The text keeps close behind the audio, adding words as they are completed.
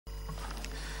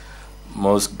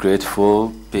Most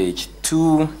grateful. Page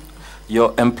 2,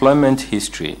 your employment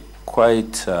history,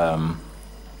 quite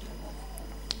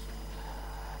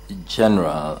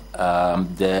general.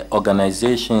 The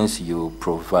organizations you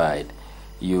provide,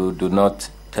 you do not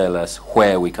tell us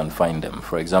where we can find them.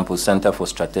 For example, Center for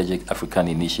Strategic African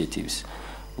Initiatives.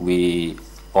 We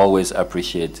always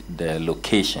appreciate the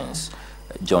locations.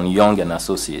 John Young and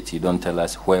Associates, you don't tell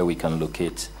us where we can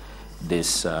locate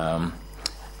this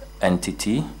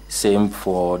entity. Same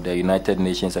for the United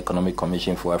Nations Economic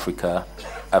Commission for Africa,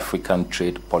 African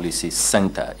Trade Policy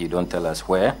Center. You don't tell us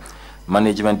where.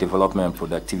 Management Development and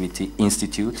Productivity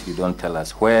Institute, you don't tell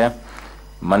us where.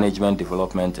 Management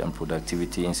Development and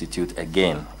Productivity Institute,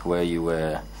 again, where you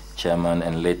were chairman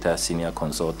and later senior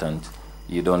consultant,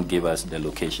 you don't give us the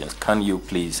locations. Can you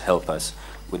please help us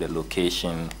with the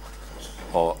location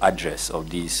or address of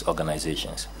these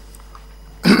organizations?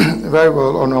 Very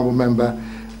well, Honorable Member.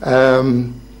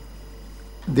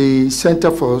 The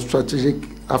Center for Strategic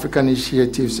African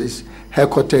Initiatives is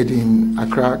headquartered in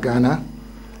Accra, Ghana.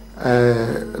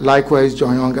 Likewise,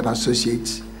 John Young and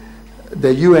Associates. The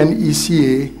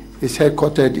UNECA is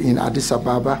headquartered in Addis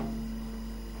Ababa,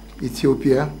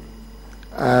 Ethiopia.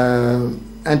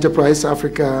 Enterprise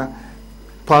Africa,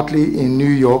 partly in New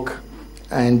York,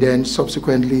 and then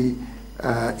subsequently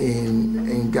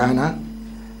in Ghana.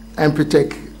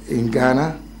 MPTEC in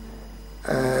Ghana,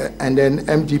 and then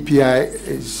MDPI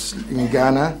is in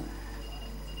Ghana.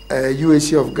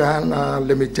 UAC of Ghana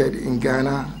Limited in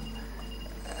Ghana.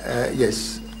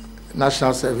 Yes,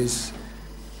 National Service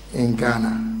in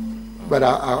Ghana. But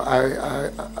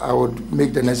I would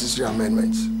make the necessary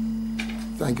amendments.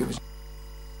 Thank you.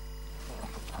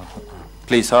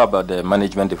 Please, how about the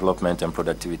Management Development and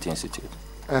Productivity Institute?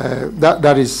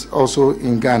 That is also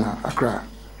in Ghana, Accra,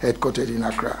 headquartered in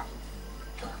Accra.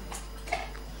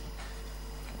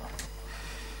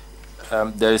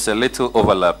 There is a little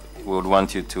overlap we would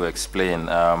want you to explain.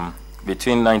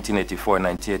 Between 1984 and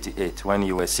 1988, when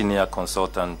you were senior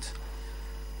consultant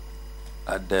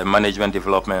at the Management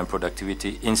Development and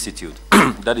Productivity Institute,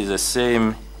 that is the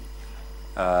same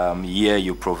year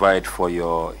you provide for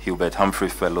your Hubert Humphrey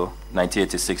Fellow,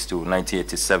 1986 to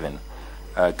 1987.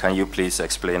 Can you please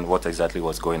explain what exactly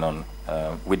was going on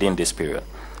within this period?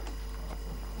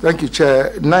 Thank you,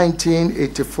 Chair.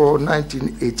 1984,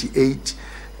 1988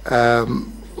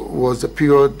 was the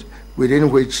period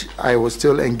within which I was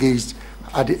still engaged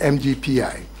at the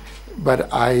MDPI, but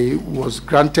I was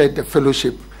granted the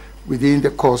fellowship within the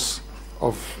course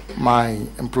of my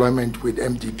employment with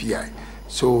MDPI.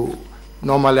 So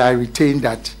normally I retain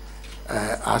that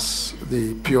as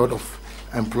the period of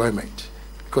employment,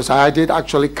 because I did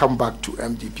actually come back to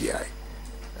MDPI.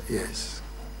 Yes,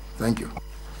 thank you.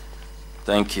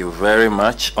 Thank you very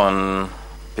much. On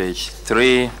page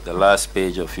 3, the last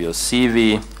page of your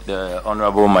CV, the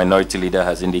Honorable Minority Leader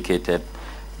has indicated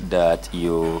that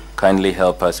you kindly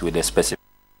help us with a specific,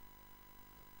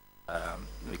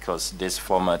 because this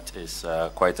format is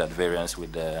quite at variance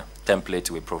with the template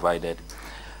we provided.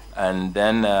 And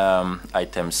then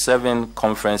item 7,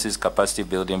 conferences, capacity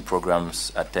building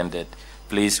programs attended.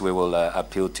 Please, we will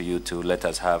appeal to you to let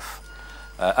us have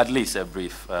at least a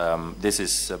brief. This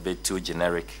is a bit too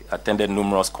generic. Attended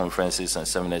numerous conferences and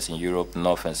seminars in Europe,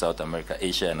 North and South America,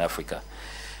 Asia and Africa.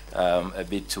 A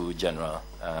bit too general.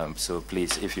 So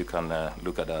please, if you can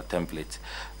look at our template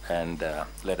and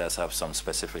let us have some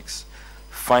specifics.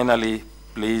 Finally,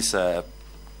 please have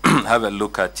a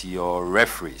look at your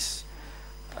referees.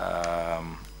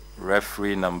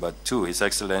 Referee number 2, His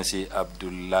Excellency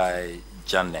Abdoulaye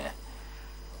Janneh.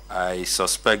 I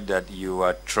suspect that you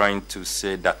are trying to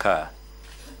say Dakar.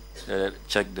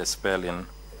 Check the spelling.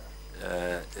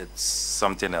 It's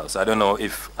something else. I don't know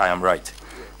if I am right.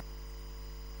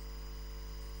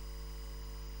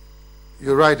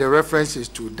 You're right. The reference is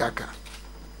to Dakar.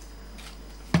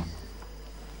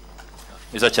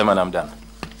 Mr. Chairman, I'm done.